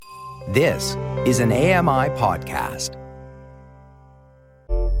This is an AMI podcast.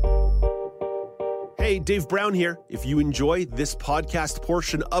 Hey, Dave Brown here. If you enjoy this podcast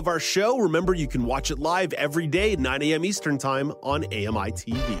portion of our show, remember you can watch it live every day at 9 a.m. Eastern Time on AMI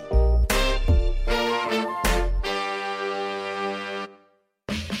TV.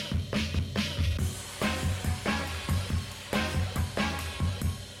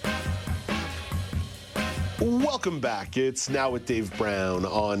 Welcome back. It's Now with Dave Brown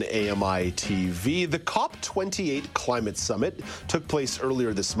on AMI TV. The COP28 Climate Summit took place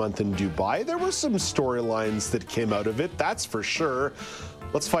earlier this month in Dubai. There were some storylines that came out of it, that's for sure.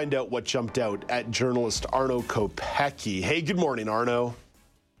 Let's find out what jumped out at journalist Arno Kopecky. Hey, good morning, Arno.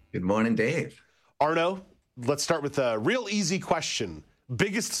 Good morning, Dave. Arno, let's start with a real easy question.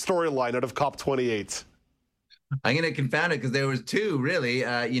 Biggest storyline out of COP28? I'm going to confound it because there was two, really.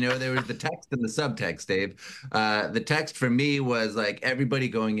 There was the text and the subtext, Dave. The text for me was like everybody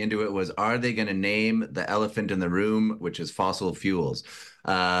going into it was, are they going to name the elephant in the room, which is fossil fuels?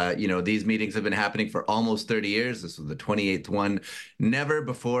 These meetings have been happening for almost 30 years. This was the 28th one. Never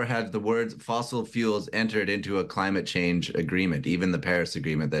before had the words fossil fuels entered into a climate change agreement, even the Paris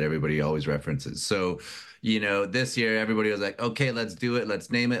Agreement that everybody always references. So, this year, everybody was like, okay, let's do it.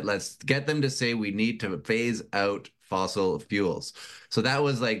 Let's name it. Let's get them to say we need to phase out fossil fuels. So that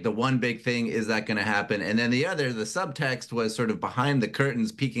was like the one big thing. Is that going to happen? And then the subtext was sort of behind the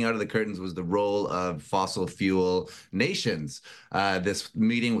curtains, peeking out of the curtains, was the role of fossil fuel nations. This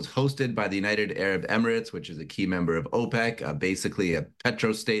meeting was hosted by the United Arab Emirates, which is a key member of OPEC, basically a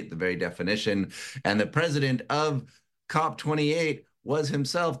petrostate, the very definition. And the president of COP28 was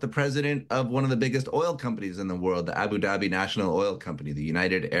himself the president of one of the biggest oil companies in the world, the Abu Dhabi National Oil Company, the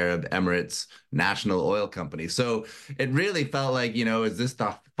United Arab Emirates National Oil Company. So it really felt like, is this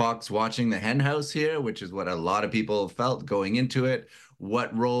the fox watching the hen house here, which is what a lot of people felt going into it.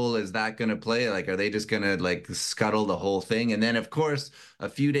 What role is that going to play? Like, are they just going to scuttle the whole thing? And then, of course, a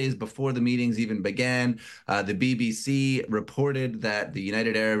few days before the meetings even began, the BBC reported that the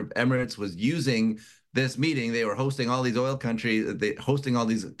United Arab Emirates was using this meeting. They were hosting all these countries. They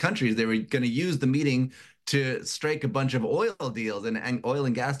were going to use the meeting to strike a bunch of oil deals and oil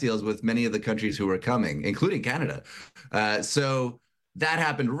and gas deals with many of the countries who were coming, including Canada. So that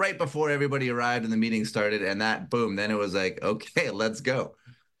happened right before everybody arrived and the meeting started. And that, boom, then it was like, okay, let's go.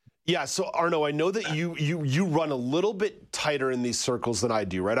 Yeah, so Arno, I know that you run a little bit tighter in these circles than I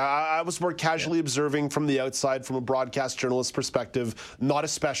do, right? I was more casually observing from the outside, from a broadcast journalist perspective, not a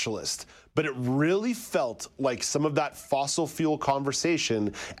specialist. But it really felt like some of that fossil fuel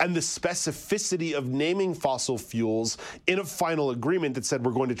conversation and the specificity of naming fossil fuels in a final agreement that said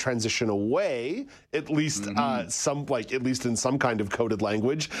we're going to transition away, at least at least in some kind of coded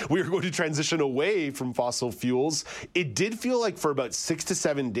language, we are going to transition away from fossil fuels. It did feel like for about 6 to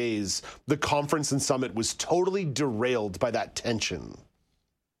 7 days, the conference and summit was totally derailed by that tension.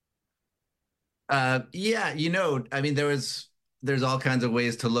 There's all kinds of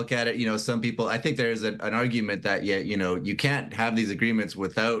ways to look at it. Some people, I think there's an argument that, you can't have these agreements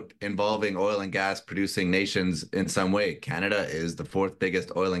without involving oil and gas producing nations in some way. Canada is the fourth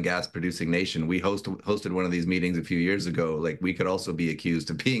biggest oil and gas producing nation. We hosted one of these meetings a few years ago. Like, we could also be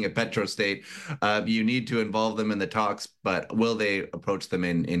accused of being a petrostate. You need to involve them in the talks, but will they approach them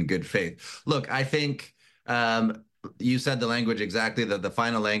in good faith? Look, I think you said the language exactly. That the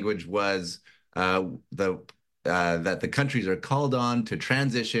final language was that the countries are called on to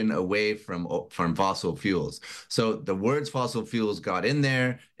transition away from fossil fuels. So the words fossil fuels got in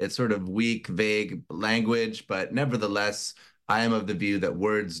there. It's sort of weak, vague language, but nevertheless, I am of the view that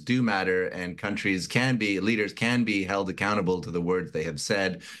words do matter and leaders can be held accountable to the words they have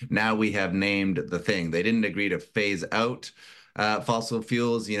said. Now we have named the thing. They didn't agree to phase out fossil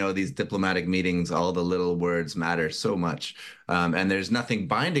fuels. These diplomatic meetings, all the little words matter so much. And there's nothing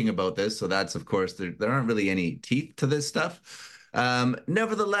binding about this. So that's, of course, there aren't really any teeth to this stuff.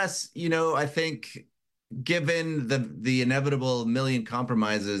 Nevertheless, I think given the inevitable million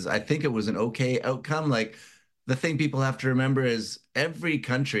compromises, I think it was an okay outcome. Like, the thing people have to remember is every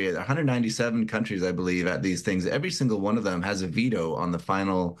country, 197 countries, I believe, at these things, every single one of them has a veto on the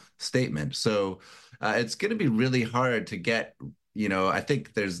final statement. So it's going to be really hard to get, I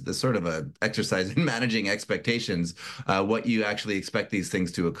think there's the sort of a exercise in managing expectations, what you actually expect these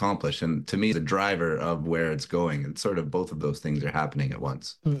things to accomplish. And to me, the driver of where it's going, and sort of both of those things are happening at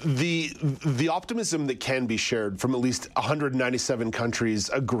once. The optimism that can be shared from at least 197 countries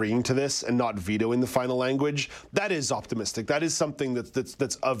agreeing to this and not vetoing the final language, that is optimistic. That is something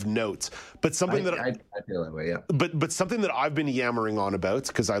that's of note. But something I feel that way, yeah. But something that I've been yammering on about,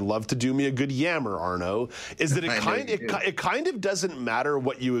 because I love to do me a good yammer, Arno, is that it kind of doesn't matter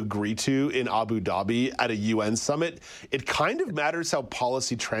what you agree to in Abu Dhabi at a UN summit. It kind of matters how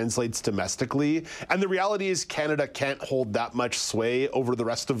policy translates domestically. And the reality is Canada can't hold that much sway over the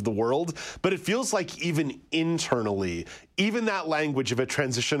rest of the world. But it feels like even internally, even that language of a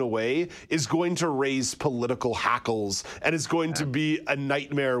transition away is going to raise political hackles and is going to be a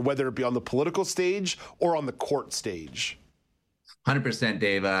nightmare, whether it be on the political stage or on the court stage. 100%,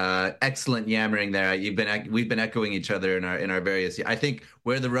 Dave. Excellent yammering there. We've been echoing each other in our various. I think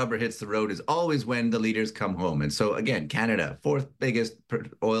where the rubber hits the road is always when the leaders come home. And so again, Canada, fourth biggest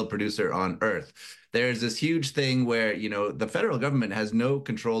oil producer on earth. There's this huge thing where, the federal government has no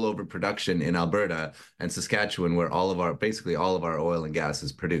control over production in Alberta and Saskatchewan, where basically all of our oil and gas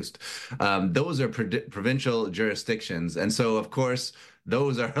is produced. Those are provincial jurisdictions. And so, of course,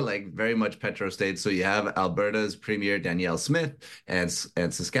 those are like very much petrostates. So you have Alberta's Premier Danielle Smith and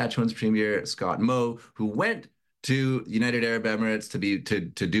Saskatchewan's Premier Scott Moe, who went to United Arab Emirates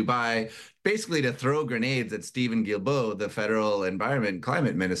to Dubai, basically to throw grenades at Stephen Guilbeault, the federal environment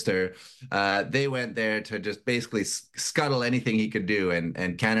climate minister. They went there to just basically scuttle anything he could do.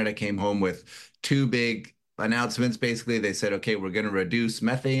 And Canada came home with two big announcements. Basically, they said, okay, we're going to reduce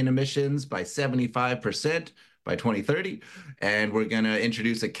methane emissions by 75% by 2030, and we're going to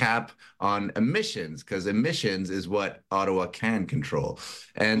introduce a cap on emissions, because emissions is what Ottawa can control.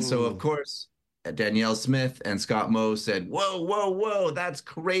 And so, of course, Danielle Smith and Scott Moe said, whoa, that's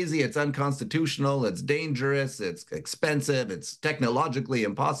crazy. It's unconstitutional. It's dangerous. It's expensive. It's technologically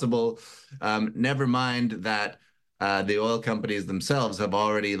impossible. Never mind that the oil companies themselves have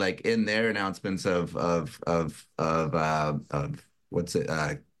already, like, in their announcements of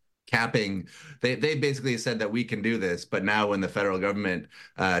capping, they basically said that we can do this. But now when the federal government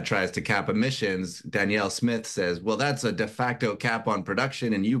tries to cap emissions, Danielle Smith says, well, that's a de facto cap on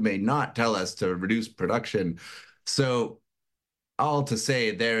production, and you may not tell us to reduce production. So all to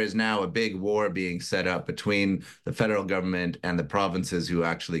say, there is now a big war being set up between the federal government and the provinces who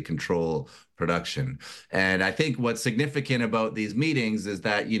actually control production. And I think what's significant about these meetings is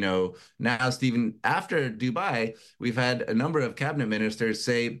that, now, Stephen, after Dubai, we've had a number of cabinet ministers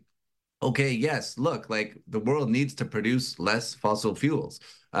say, okay, yes, look, like, the world needs to produce less fossil fuels.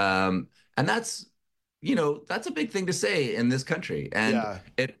 And that's a big thing to say in this country. And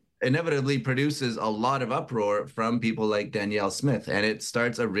it inevitably produces a lot of uproar from people like Danielle Smith. And it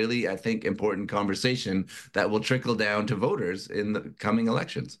starts a really, I think, important conversation that will trickle down to voters in the coming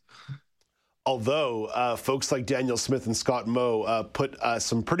elections. Although folks like Danielle Smith and Scott Moe put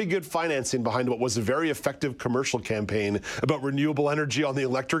some pretty good financing behind what was a very effective commercial campaign about renewable energy on the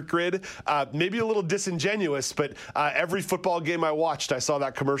electric grid. Maybe a little disingenuous, but every football game I watched, I saw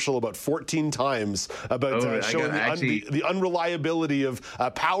that commercial about 14 times about showing the unreliability of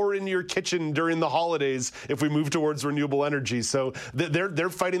power in your kitchen during the holidays if we move towards renewable energy. So they're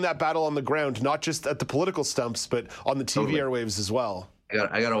fighting that battle on the ground, not just at the political stumps, but on the TV airwaves as well.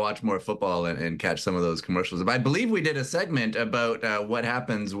 I got to watch more football and catch some of those commercials. I believe we did a segment about what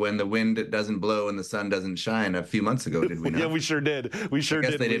happens when the wind doesn't blow and the sun doesn't shine a few months ago, did we not? Yeah, we sure did. We sure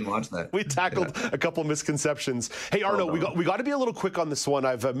did. They didn't watch that. We tackled a couple misconceptions. Hey, Arno, we got to be a little quick on this one.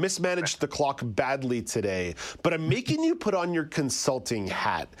 I've mismanaged the clock badly today, but I'm making you put on your consulting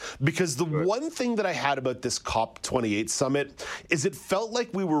hat, because the one thing that I had about this COP28 summit is it felt like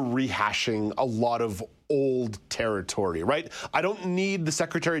we were rehashing a lot of old territory, right? I don't need the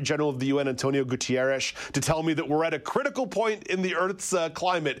Secretary General of the UN, Antonio Guterres, to tell me that we're at a critical point in the Earth's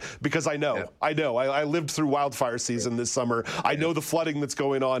climate, because I know. I lived through wildfire season this summer. I know the flooding that's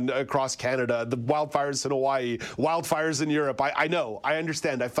going on across Canada, the wildfires in Hawaii, wildfires in Europe. I know. I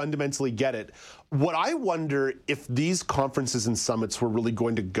understand. I fundamentally get it. What I wonder, if these conferences and summits were really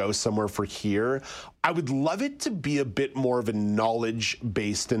going to go somewhere for here, I would love it to be a bit more of a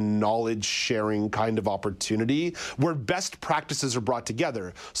knowledge-based and knowledge-sharing kind of opportunity where best practices are brought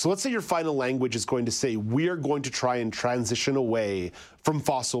together. So let's say your final language is going to say, we are going to try and transition away from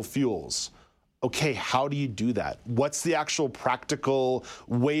fossil fuels. Okay, how do you do that? What's the actual practical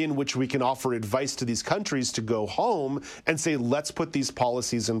way in which we can offer advice to these countries to go home and say, let's put these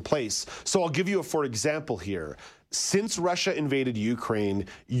policies in place? So I'll give you a for example here. Since Russia invaded Ukraine,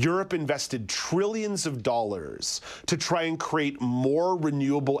 Europe invested trillions of dollars to try and create more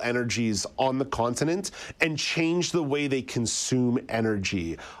renewable energies on the continent and change the way they consume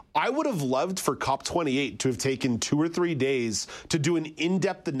energy. I would have loved for COP28 to have taken 2 or 3 days to do an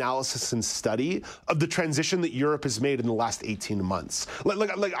in-depth analysis and study of the transition that Europe has made in the last 18 months. I'm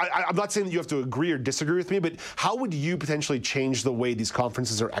not saying that you have to agree or disagree with me, but how would you potentially change the way these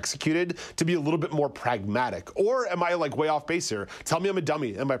conferences are executed to be a little bit more pragmatic? Or am I way off base here? Tell me I'm a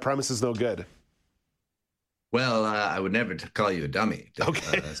dummy and my premise is no good. Well, I would never call you a dummy.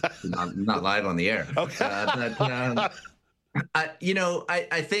 Okay. Not live on the air. Okay.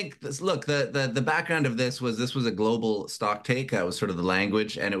 I think look, the background of this was a global stock take. That was sort of the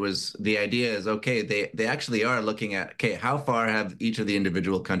language, and it was the idea is okay. They actually are looking at okay, how far have each of the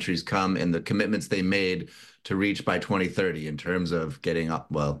individual countries come in the commitments they made to reach by 2030 in terms of getting off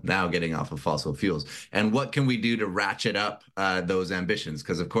of fossil fuels, and what can we do to ratchet up those ambitions?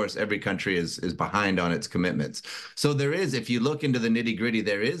 Because of course every country is behind on its commitments. So there is, if you look into the nitty gritty,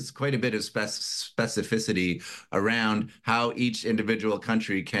 there is quite a bit of specificity around how each individual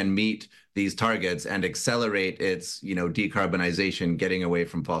country can meet these targets and accelerate its, decarbonization, getting away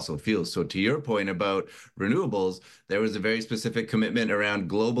from fossil fuels. So to your point about renewables, there was a very specific commitment around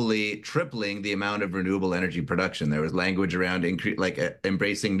globally tripling the amount of renewable energy production. There was language around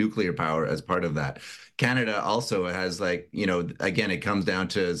embracing nuclear power as part of that. Canada also has again, it comes down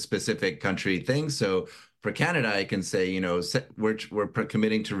to specific country things. So for Canada, I can say, we're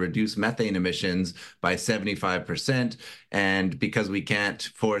committing to reduce methane emissions by 75%. And because we can't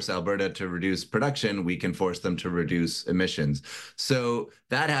force Alberta to reduce production, we can force them to reduce emissions. So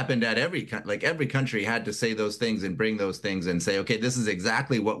that happened at every country had to say those things and bring those things and say, okay, this is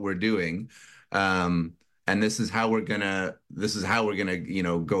exactly what we're doing. And this is how we're gonna,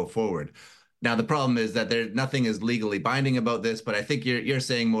 go forward. Now, the problem is that nothing is legally binding about this, but I think you're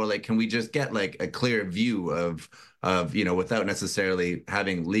saying more like, can we just get like a clear view of without necessarily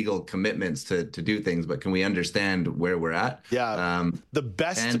having legal commitments to do things, but can we understand where we're at? Yeah. The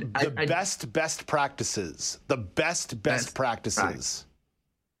best practices. The best practices.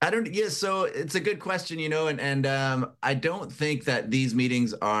 So it's a good question, and I don't think that these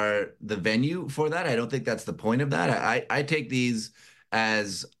meetings are the venue for that. I don't think that's the point of that. I take these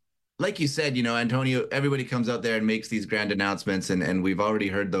as, like you said, Antonio, everybody comes out there and makes these grand announcements, and we've already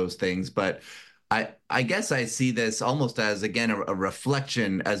heard those things. But I guess I see this almost as, again, a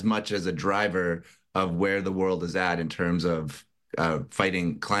reflection as much as a driver of where the world is at in terms of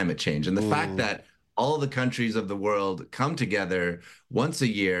fighting climate change. And the fact that all the countries of the world come together once a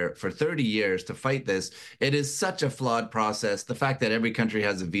year for 30 years to fight this, it is such a flawed process. The fact that every country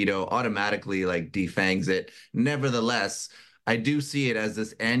has a veto automatically defangs it. Nevertheless, I do see it as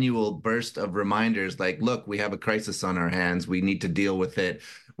this annual burst of reminders like, look, we have a crisis on our hands. We need to deal with it.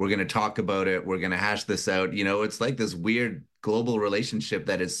 We're going to talk about it. We're going to hash this out. It's like this weird global relationship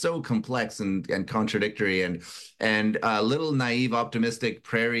that is so complex and contradictory, and little naive, optimistic,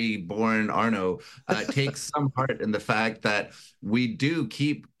 prairie-born Arno takes some heart in the fact that we do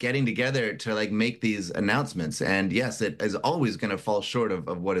keep getting together to make these announcements. And yes, it is always going to fall short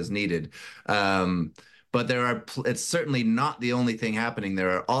of what is needed. But it's certainly not the only thing happening.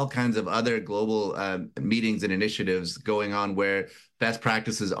 There are all kinds of other global meetings and initiatives going on where best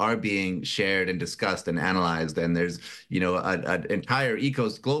practices are being shared and discussed and analyzed. And there's, an entire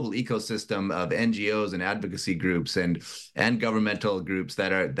global ecosystem of NGOs and advocacy groups and governmental groups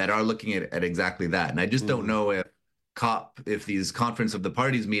that are looking at exactly that. And I just don't know if these Conference of the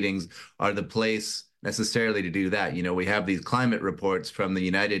Parties meetings are the place necessarily to do that. We have these climate reports from the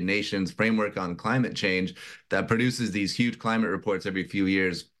United Nations Framework on Climate Change that produces these huge climate reports every few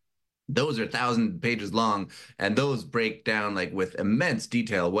years. Those are 1,000 pages long, and those break down with immense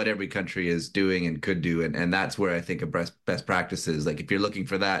detail what every country is doing and could do. And that's where I think of best practices. If you're looking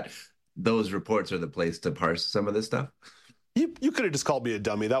for that, those reports are the place to parse some of this stuff. You could have just called me a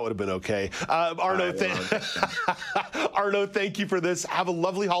dummy. That would have been okay. Arno, Arno, thank you for this. Have a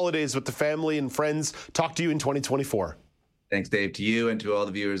lovely holidays with the family and friends. Talk to you in 2024. Thanks, Dave, to you and to all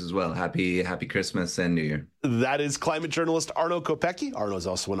the viewers as well. Happy Christmas and New Year. That is climate journalist Arno Kopecky. Arno is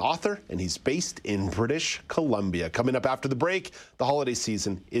also an author, and he's based in British Columbia. Coming up after the break, the holiday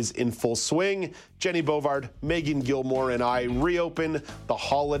season is in full swing. Jenny Bovard, Megan Gilmore, and I reopen the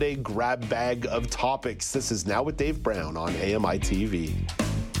holiday grab bag of topics. This is Now with Dave Brown on AMI TV.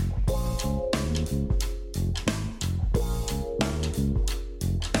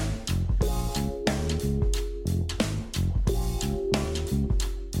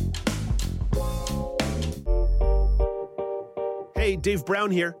 Hey, Dave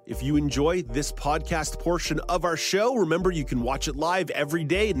Brown here. If you enjoy this podcast portion of our show, remember you can watch it live every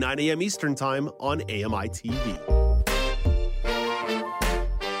day at 9 a.m. Eastern Time on AMI TV.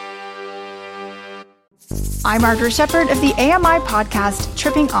 I'm Margaret Shepard of the AMI podcast,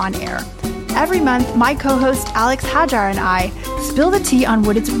 Tripping On Air. Every month, my co-host Alex Hajar and I spill the tea on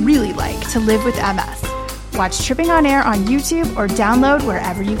what it's really like to live with MS. Watch Tripping On Air on YouTube or download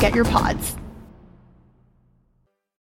wherever you get your pods.